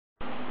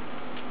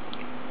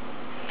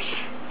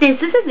This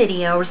is a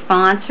video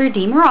response for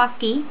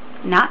DMurawski,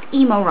 not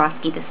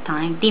Emo-Rosky this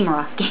time,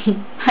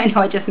 DMurawski. I know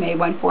I just made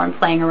one for him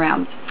playing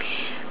around.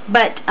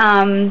 But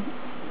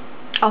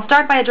I'll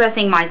start by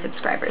addressing my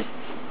subscribers,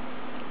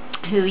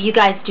 who you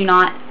guys do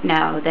not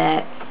know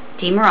that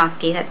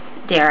DMurawski, that's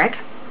Derek,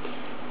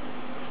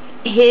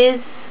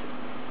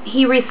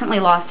 he recently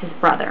lost his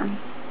brother.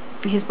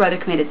 His brother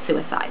committed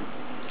suicide.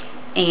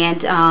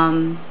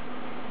 And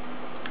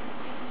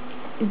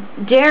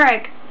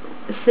Derek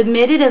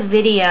submitted a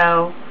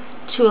video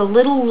to a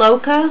Little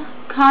Loca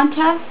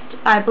contest.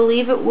 I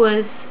believe it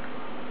was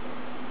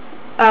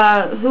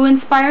Who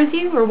Inspires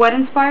You or What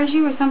Inspires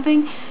You or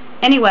something.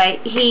 Anyway,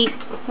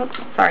 oops,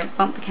 sorry,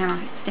 bumped the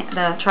camera,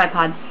 the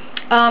tripod.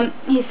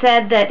 He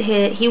said that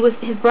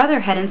his brother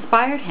had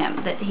inspired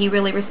him, that he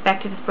really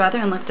respected his brother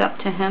and looked up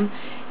to him,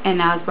 and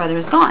now his brother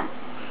is gone.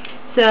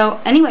 So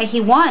anyway, he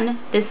won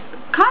this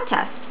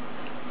contest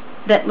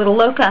that Little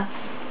Loca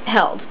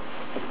held.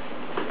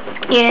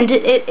 And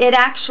it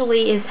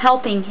actually is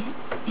helping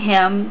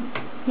him.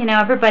 You know,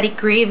 everybody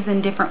grieves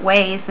in different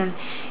ways, and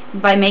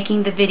by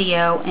making the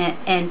video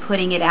and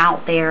putting it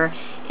out there,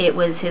 it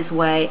was his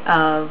way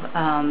of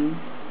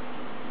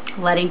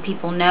letting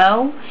people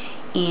know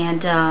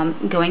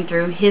and going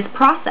through his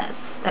process.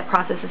 That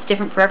process is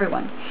different for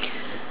everyone.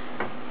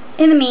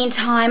 In the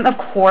meantime, of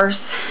course,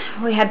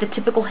 we had the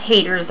typical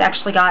haters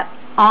actually got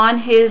on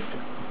his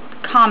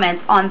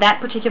comments on that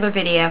particular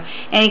video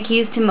and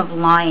accused him of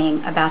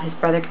lying about his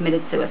brother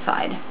committed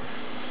suicide.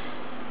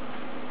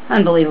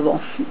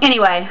 Unbelievable.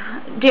 Anyway,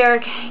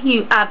 Derek,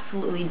 you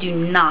absolutely do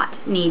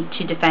not need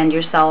to defend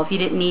yourself. You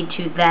didn't need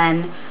to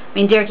then. I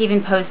mean, Derek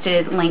even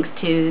posted links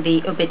to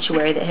the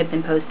obituary that had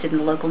been posted in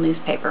the local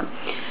newspaper.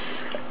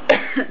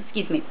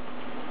 Excuse me.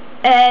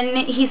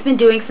 And he's been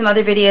doing some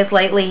other videos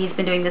lately. He's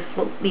been doing this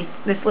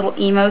little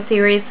emo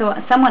series. So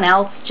someone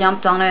else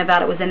jumped on him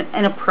about it was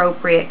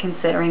inappropriate,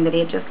 considering that he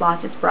had just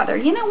lost his brother.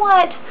 You know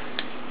what?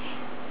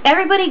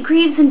 Everybody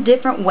grieves in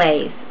different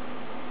ways.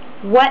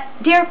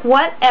 Derek,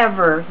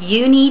 whatever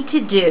you need to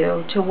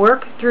do to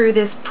work through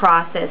this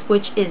process,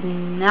 which is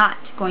not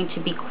going to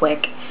be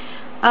quick,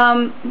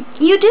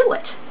 you do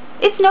it.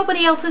 It's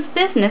nobody else's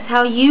business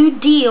how you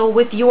deal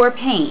with your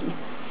pain.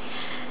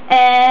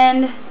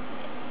 And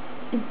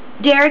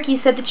Derek, you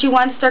said that you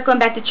wanted to start going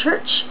back to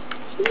church.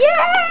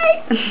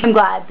 Yay! I'm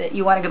glad that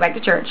you want to go back to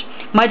church.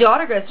 My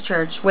daughter goes to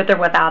church with or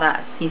without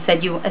us. He said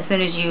as soon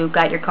as you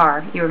got your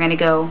car, you were going to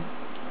go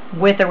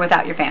with or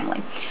without your family.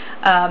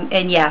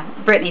 And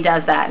yeah, Brittany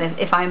does that.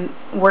 If I'm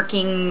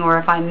working or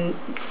if I'm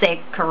sick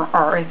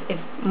or if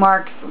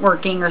Mark's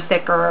working or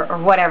sick or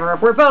whatever,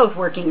 if we're both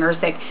working or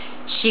sick,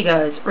 she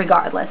goes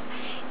regardless.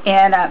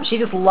 And she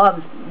just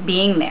loves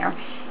being there.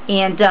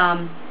 And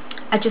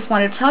I just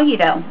want to tell you,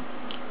 though,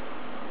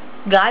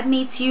 God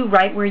meets you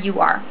right where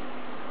you are.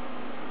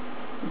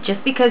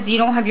 Just because you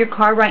don't have your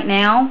car right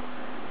now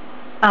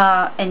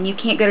and you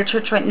can't go to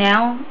church right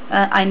now,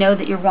 I know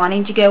that you're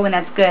wanting to go, and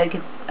that's good,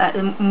 because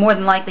more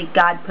than likely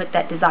God put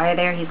that desire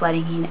there. He's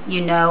letting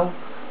you know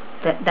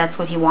that that's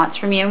what He wants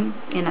from you,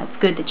 and it's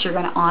good that you're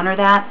going to honor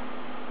that.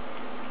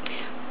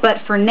 But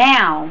for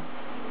now,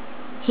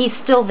 He's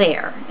still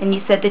there, and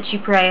you said that you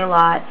pray a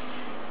lot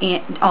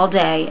all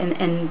day,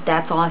 and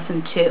that's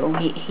awesome too.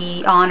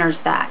 He honors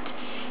that.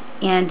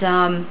 And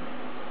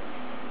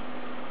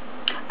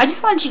I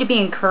just want you to be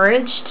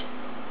encouraged.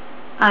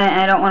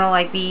 I don't want to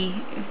like be,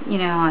 you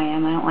know, I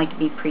don't like to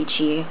be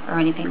preachy or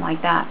anything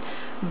like that.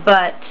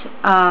 But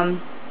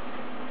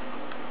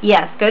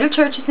yes, go to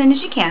church as soon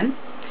as you can.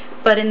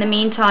 But in the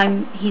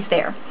meantime, He's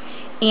there.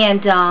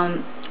 And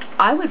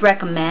I would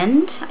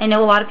recommend. I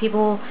know a lot of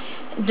people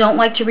don't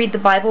like to read the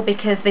Bible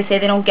because they say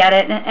they don't get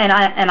it, and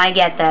I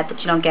get that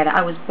you don't get it.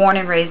 I was born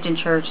and raised in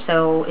church,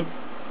 so it's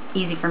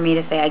easy for me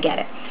to say I get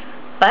it.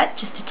 But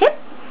just a tip,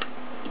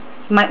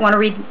 you might want to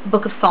read the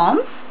book of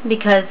Psalms,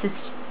 because it's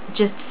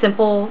just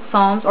simple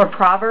Psalms, or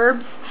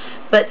Proverbs.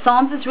 But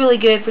Psalms is really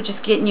good for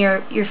just getting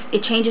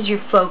it changes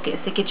your focus.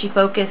 It gets you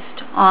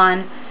focused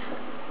on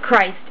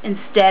Christ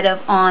instead of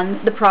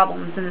on the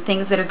problems and the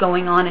things that are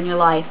going on in your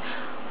life.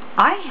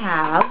 I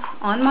have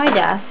on my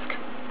desk,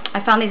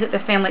 I found these at the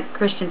Family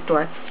Christian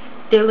store.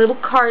 They're little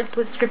cards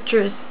with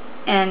scriptures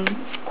and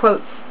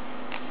quotes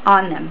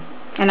on them.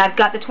 And I've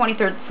got the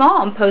 23rd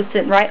Psalm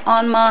posted right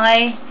on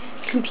my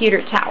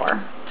computer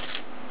tower.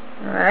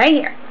 Right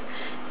here.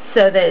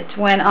 So that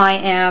when I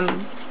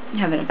am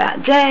having a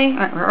bad day,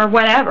 or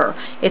whatever,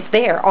 it's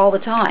there all the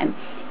time.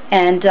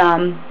 And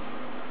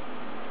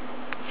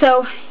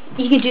so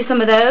you can do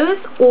some of those,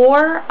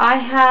 or I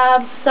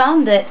have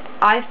some that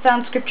I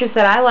found scriptures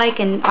that I like,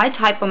 and I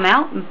type them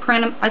out and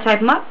print them. I type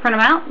them up, print them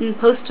out, and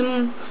post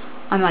them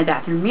on my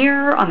bathroom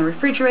mirror, on the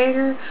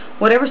refrigerator.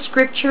 Whatever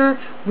scripture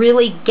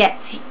really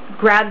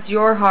grabs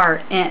your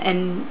heart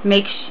and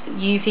makes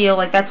you feel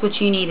like that's what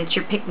you need, it's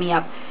your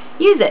pick-me-up,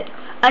 use it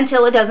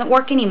until it doesn't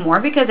work anymore,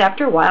 because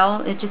after a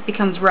while it just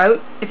becomes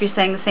rote if you're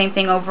saying the same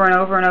thing over and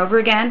over and over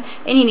again,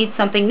 and you need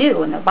something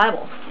new. And the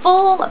Bible's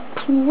full of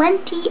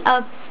plenty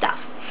of stuff.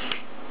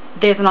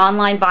 There's an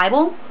online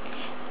Bible.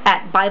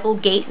 at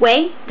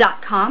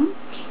BibleGateway.com.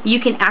 You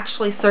can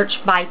actually search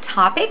by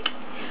topic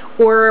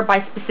or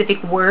by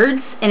specific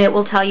words, and it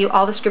will tell you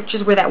all the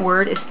scriptures where that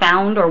word is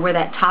found or where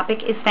that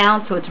topic is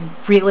found, so it's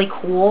really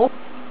cool.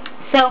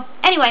 So,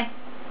 anyway,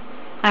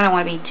 I don't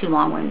want to be too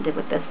long-winded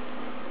with this.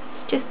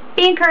 Just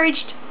be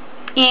encouraged.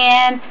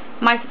 And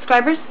my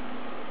subscribers,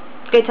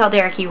 go tell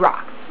Derek he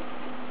rocks.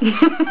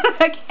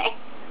 Okay?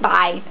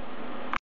 Bye.